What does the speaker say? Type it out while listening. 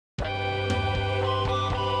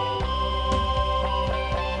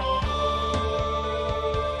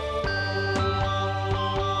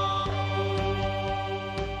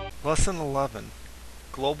Lesson 11.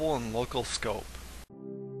 Global and Local Scope.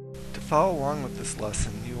 To follow along with this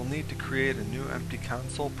lesson, you will need to create a new empty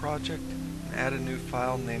console project and add a new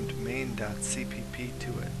file named main.cpp to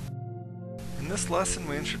it. In this lesson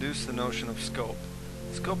we introduce the notion of scope.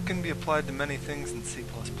 Scope can be applied to many things in C++.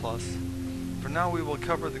 For now we will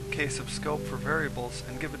cover the case of scope for variables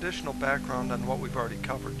and give additional background on what we've already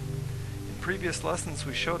covered. In previous lessons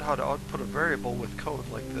we showed how to output a variable with code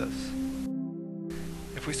like this.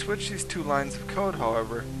 If we switch these two lines of code,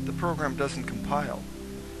 however, the program doesn't compile.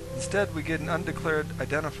 Instead, we get an undeclared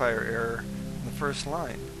identifier error in the first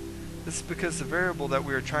line. This is because the variable that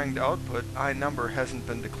we are trying to output, iNumber, hasn't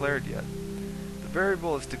been declared yet. The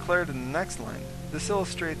variable is declared in the next line. This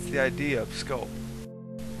illustrates the idea of scope.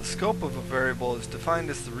 The scope of a variable is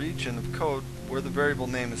defined as the region of code where the variable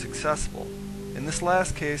name is accessible. In this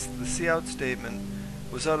last case, the cout statement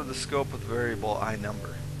was out of the scope of the variable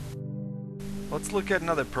iNumber. Let's look at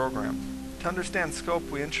another program. To understand scope,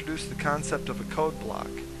 we introduce the concept of a code block.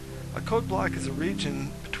 A code block is a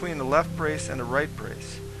region between a left brace and a right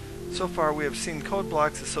brace. So far we have seen code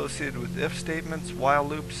blocks associated with if statements, while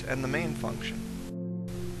loops, and the main function.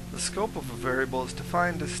 The scope of a variable is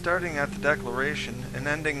defined as starting at the declaration and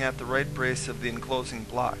ending at the right brace of the enclosing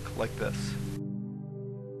block, like this.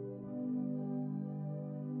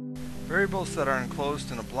 Variables that are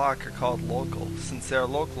enclosed in a block are called local, since they are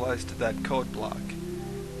localized to that code block.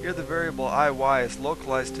 Here the variable iy is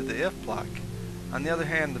localized to the if block. On the other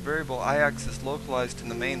hand, the variable ix is localized in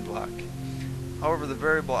the main block. However, the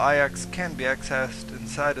variable ix can be accessed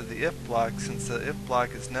inside of the if block, since the if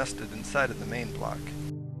block is nested inside of the main block.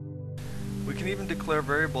 We can even declare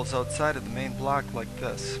variables outside of the main block like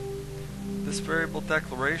this. This variable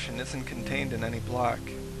declaration isn't contained in any block.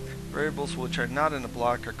 Variables which are not in a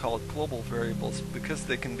block are called global variables because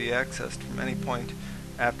they can be accessed from any point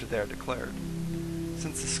after they are declared.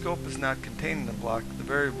 Since the scope is not contained in a block, the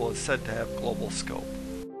variable is said to have global scope.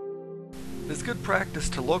 It is good practice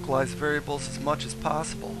to localize variables as much as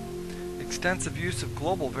possible. Extensive use of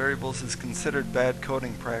global variables is considered bad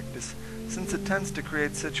coding practice, since it tends to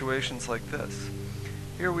create situations like this.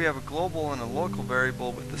 Here we have a global and a local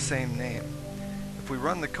variable with the same name. If we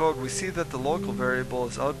run the code, we see that the local variable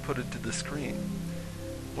is outputted to the screen.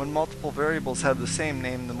 When multiple variables have the same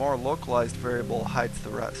name, the more localized variable hides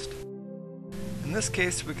the rest. In this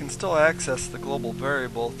case, we can still access the global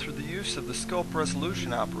variable through the use of the scope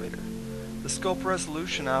resolution operator. The scope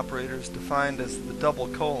resolution operator is defined as the double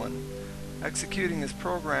colon. Executing this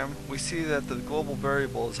program, we see that the global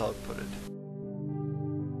variable is outputted.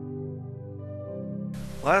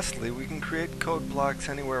 Lastly, we can create code blocks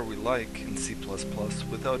anywhere we like in C++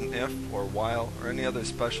 without an if or while or any other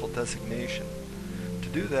special designation. To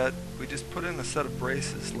do that, we just put in a set of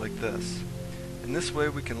braces like this. In this way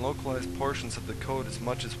we can localize portions of the code as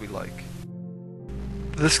much as we like.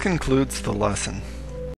 This concludes the lesson.